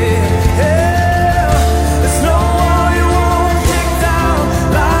 Yeah. There's no wall you won't kick down,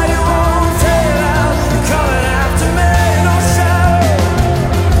 lie you won't tear down, coming after me. No shadow.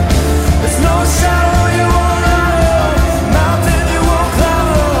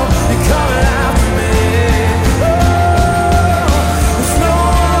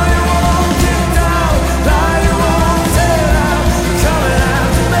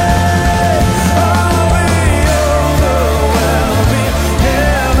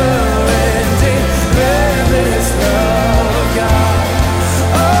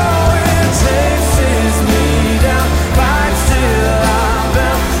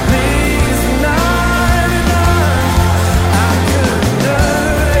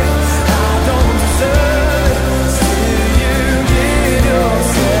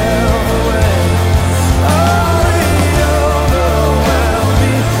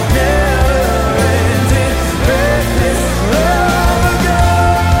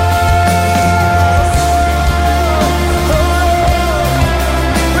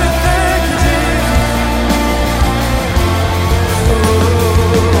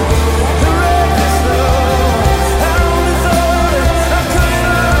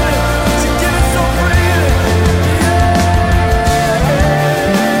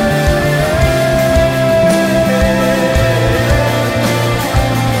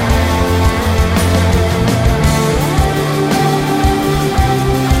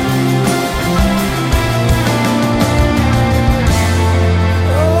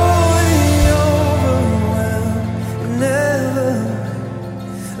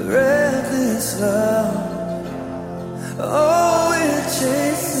 reckless love. Oh, it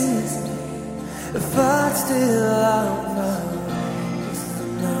chases me if I'd still outlaw. It's the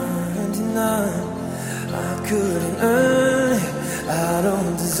 99. I couldn't earn it, I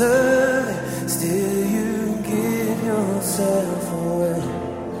don't deserve it. Still you give yourself away.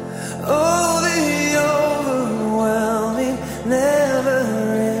 Oh, the overwhelming,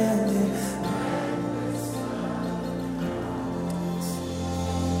 never-ending.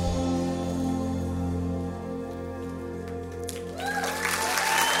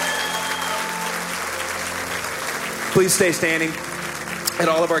 Please stay standing at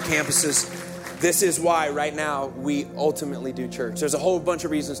all of our campuses. This is why right now we ultimately do church. There's a whole bunch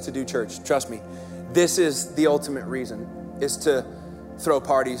of reasons to do church. Trust me. This is the ultimate reason, is to throw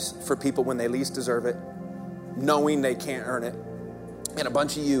parties for people when they least deserve it, knowing they can't earn it. And a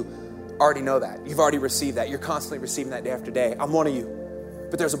bunch of you already know that. You've already received that. You're constantly receiving that day after day. I'm one of you.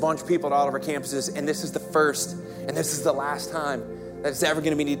 But there's a bunch of people at all of our campuses, and this is the first, and this is the last time that it's ever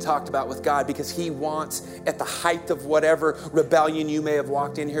going to be talked about with God, because he wants, at the height of whatever rebellion you may have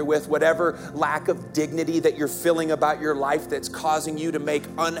walked in here with, whatever lack of dignity that you're feeling about your life that's causing you to make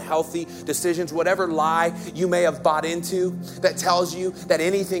unhealthy decisions, whatever lie you may have bought into that tells you that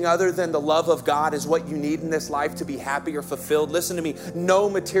anything other than the love of God is what you need in this life to be happy or fulfilled. Listen to me. No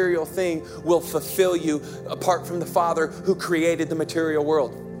material thing will fulfill you apart from the Father who created the material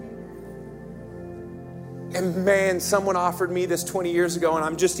world. And man, someone offered me this 20 years ago, and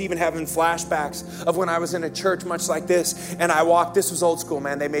I'm just even having flashbacks of when I was in a church much like this, and I walked. This was old school,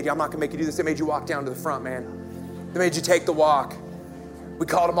 man. They made you, I'm not going to make you do this. They made you walk down to the front, man. They made you take the walk. We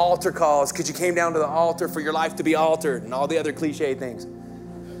called them altar calls because you came down to the altar for your life to be altered and all the other cliche things.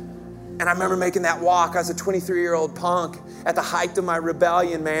 And I remember making that walk. I was a 23-year-old punk at the height of my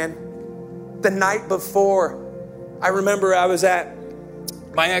rebellion, man. The night before, I remember I was at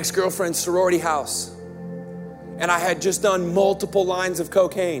my ex-girlfriend's sorority house. And I had just done multiple lines of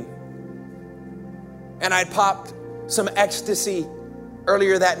cocaine. And I'd popped some ecstasy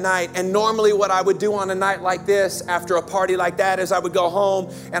earlier that night. And normally what I would do on a night like this, after a party like that, is I would go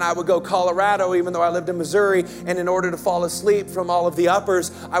home and I would go Colorado, even though I lived in Missouri. And in order to fall asleep from all of the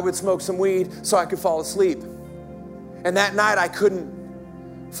uppers, I would smoke some weed so I could fall asleep. And that night I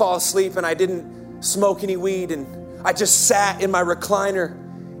couldn't fall asleep, and I didn't smoke any weed. And I just sat in my recliner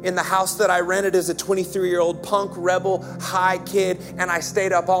in the house that I rented as a 23-year-old punk rebel high kid, and I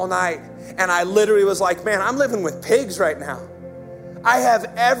stayed up all night. And I literally was like, man, I'm living with pigs right now. I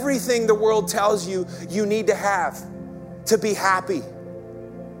have everything the world tells you you need to have to be happy.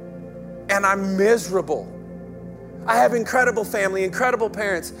 And I'm miserable. I have incredible family, incredible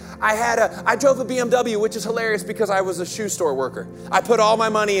parents. I drove a BMW, which is hilarious because I was a shoe store worker. I put all my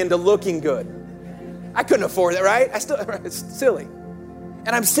money into looking good. I couldn't afford it, right? It's silly.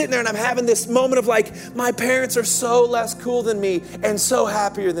 And I'm sitting there and I'm having this moment of like, my parents are so less cool than me and so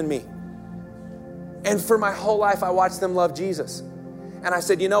happier than me. And for my whole life, I watched them love Jesus. And I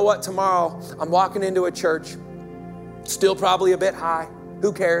said, you know what? Tomorrow, I'm walking into a church, still probably a bit high.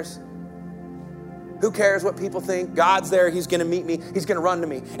 Who cares? Who cares what people think? God's there. He's going to meet me. He's going to run to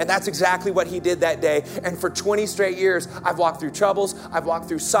me. And that's exactly what he did that day. And for 20 straight years, I've walked through troubles. I've walked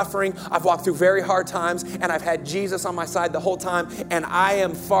through suffering. I've walked through very hard times. And I've had Jesus on my side the whole time. And I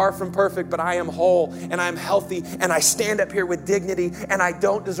am far from perfect, but I am whole and I'm healthy. And I stand up here with dignity, and I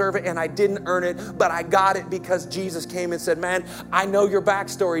don't deserve it and I didn't earn it, but I got it because Jesus came and said, man, I know your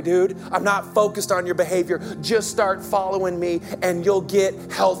backstory, dude. I'm not focused on your behavior. Just start following me and you'll get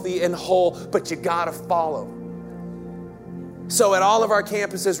healthy and whole, but you got to follow. So at all of our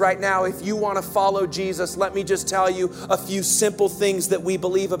campuses right now, if you want to follow Jesus, let me just tell you a few simple things that we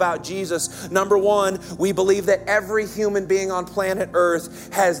believe about Jesus. Number one, we believe that every human being on planet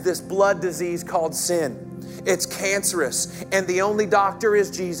Earth has this blood disease called sin. It's cancerous, and the only doctor is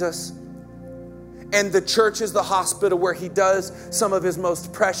Jesus. And the church is the hospital where he does some of his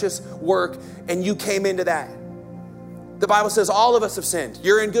most precious work, and you came into that. The Bible says all of us have sinned.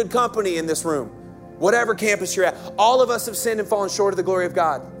 You're in good company in this room. Whatever campus you're at, all of us have sinned and fallen short of the glory of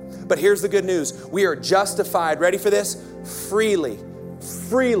God. But here's the good news. We are justified, ready for this? Freely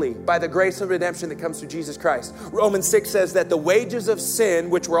by the grace and redemption that comes through Jesus Christ. Romans 6 says that the wages of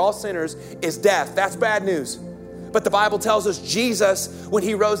sin, which we're all sinners, is death. That's bad news. But the Bible tells us Jesus, when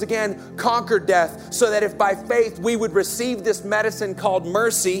he rose again, conquered death, so that if by faith we would receive this medicine called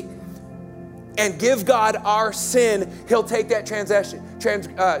mercy and give God our sin, he'll take that transaction.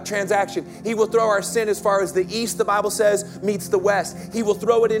 He will throw our sin as far as the east, the Bible says, meets the west. He will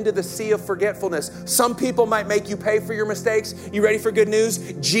throw it into the sea of forgetfulness. Some people might make you pay for your mistakes. You ready for good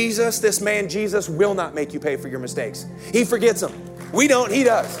news? Jesus, this man Jesus, will not make you pay for your mistakes. He forgets them. We don't, he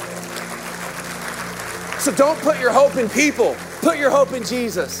does. So don't put your hope in people. Put your hope in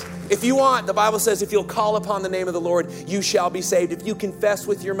Jesus. If you want, the Bible says, if you'll call upon the name of the Lord, you shall be saved. If you confess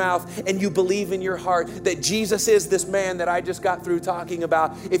with your mouth and you believe in your heart that Jesus is this man that I just got through talking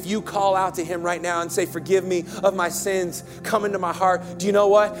about, if you call out to him right now and say, forgive me of my sins, come into my heart, do you know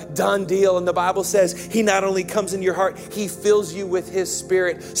what? Done deal. And the Bible says he not only comes into your heart, he fills you with his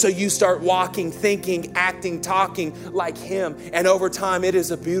spirit. So you start walking, thinking, acting, talking like him. And over time, it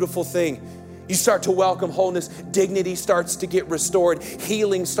is a beautiful thing. You start to welcome wholeness. Dignity starts to get restored.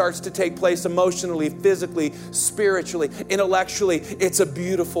 Healing starts to take place emotionally, physically, spiritually, intellectually. It's a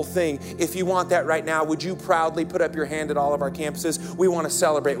beautiful thing. If you want that right now, would you proudly put up your hand at all of our campuses? We want to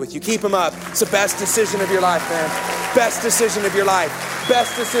celebrate with you. Keep them up. It's the best decision of your life, man. Best decision of your life.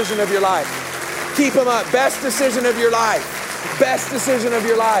 Best decision of your life. Keep them up. Best decision of your life. Best decision of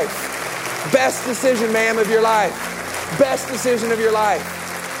your life. Best decision, ma'am, of your life. Best decision of your life.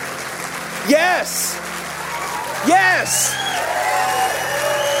 Yes. Yes.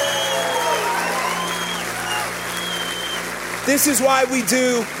 This is why we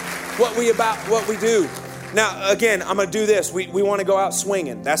do what we do. Now, again, I'm going to do this. We want to go out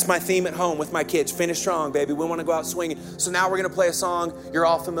swinging. That's my theme at home with my kids. Finish strong, baby. We want to go out swinging. So now we're going to play a song you're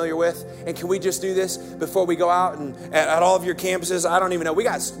all familiar with. And can we just do this before we go out? And at all of your campuses, I don't even know.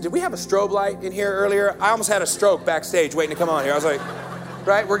 Did we have a strobe light in here earlier? I almost had a stroke backstage waiting to come on here. I was like...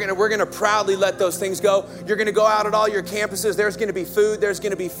 Right? We're gonna proudly let those things go. You're gonna go out at all your campuses. There's gonna be food. There's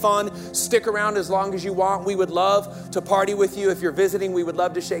gonna be fun. Stick around as long as you want. We would love to party with you. If you're visiting, we would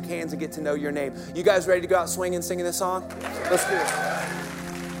love to shake hands and get to know your name. You guys ready to go out swinging, singing this song? Let's do it.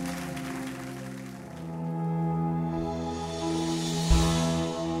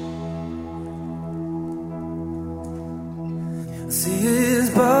 See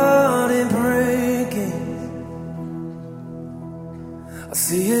his body breaking. I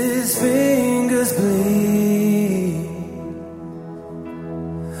see his fingers bleed.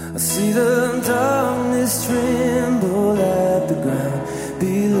 I see the darkness tremble at the ground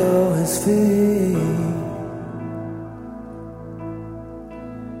below his feet.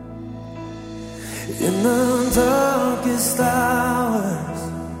 In the darkest hours,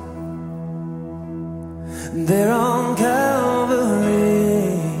 there on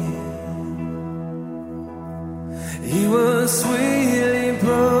Calvary, he was sweetly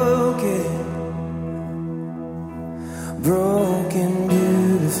broken, broken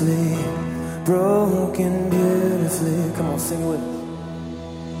beautifully, broken beautifully. Come on, sing it with me.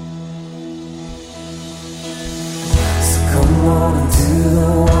 So come on into the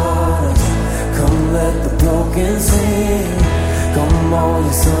waters, come let the broken sing. Come all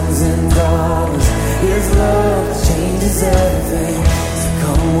your sons and daughters, his love changes everything. So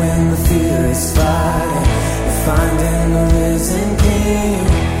come when the fear is fighting, finding the risen King.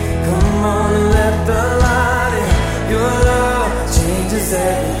 Come on and let the light in. Your love changes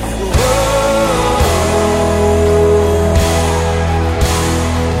everything. Whoa.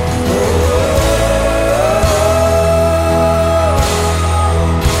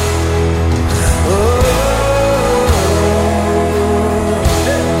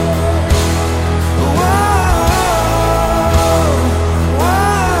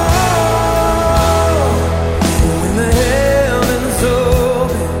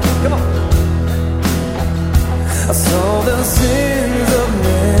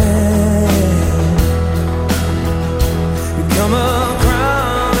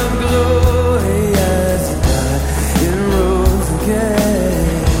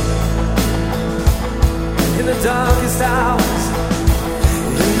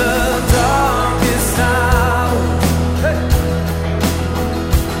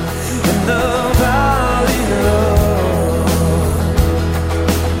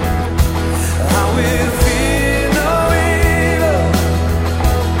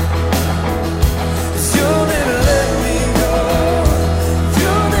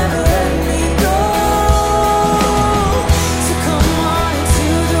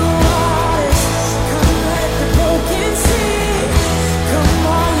 Can see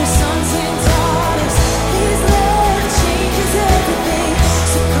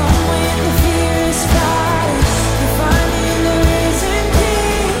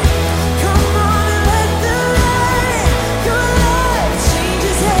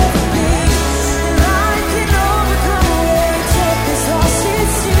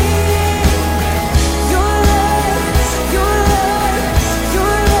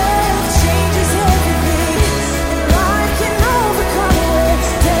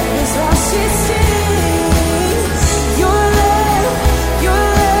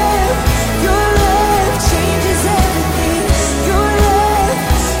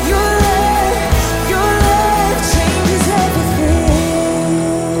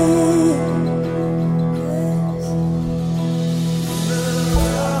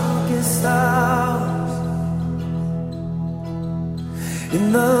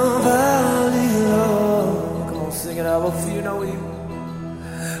in the valley low. Come on, sing it. I will fear no evil.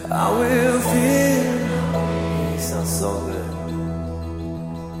 I will fear. It sounds so good.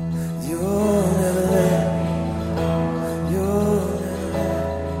 You'll never let. You'll never let.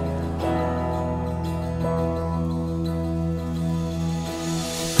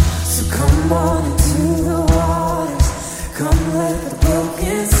 So come on into the waters. Come let the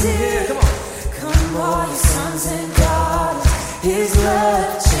broken see. Come all your sons and daughters. His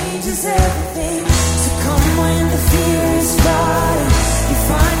love changes everything. So come when the fear is fighting. You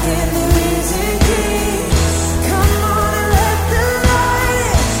find in the risen King. Come on and let the light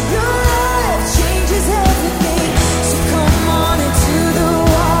in. Your love changes everything. So come on into the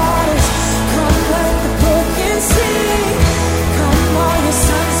waters. Come let the broken sing. Come all your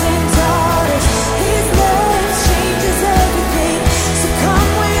sons and daughters. His love changes everything. So come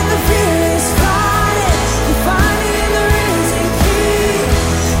when the fear is fighting. You find in the risen King.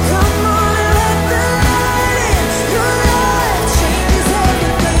 Come on and let the light in. Your love changes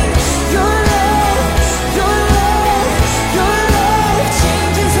everything. Your love, your love, your love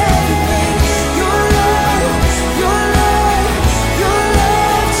changes everything. Your love, your love, your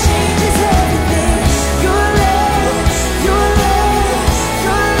love changes everything. Your love, your love,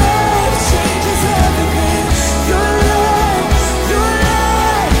 your love changes everything. Your love, your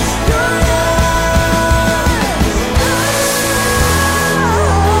love, your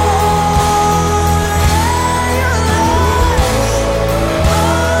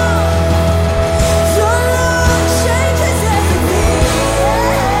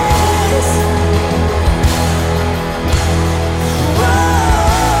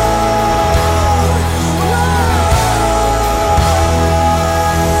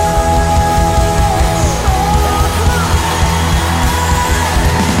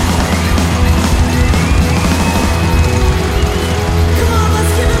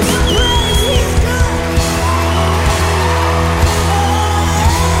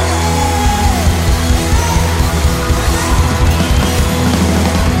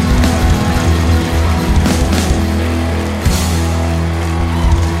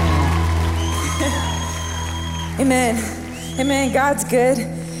Amen. Amen. God's good.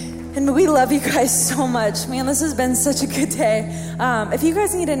 And we love you guys so much. Man, this has been such a good day. If you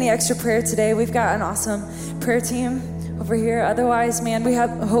guys need any extra prayer today, we've got an awesome prayer team over here. Otherwise, man,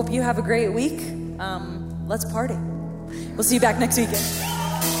 hope you have a great week. Let's party. We'll see you back next weekend.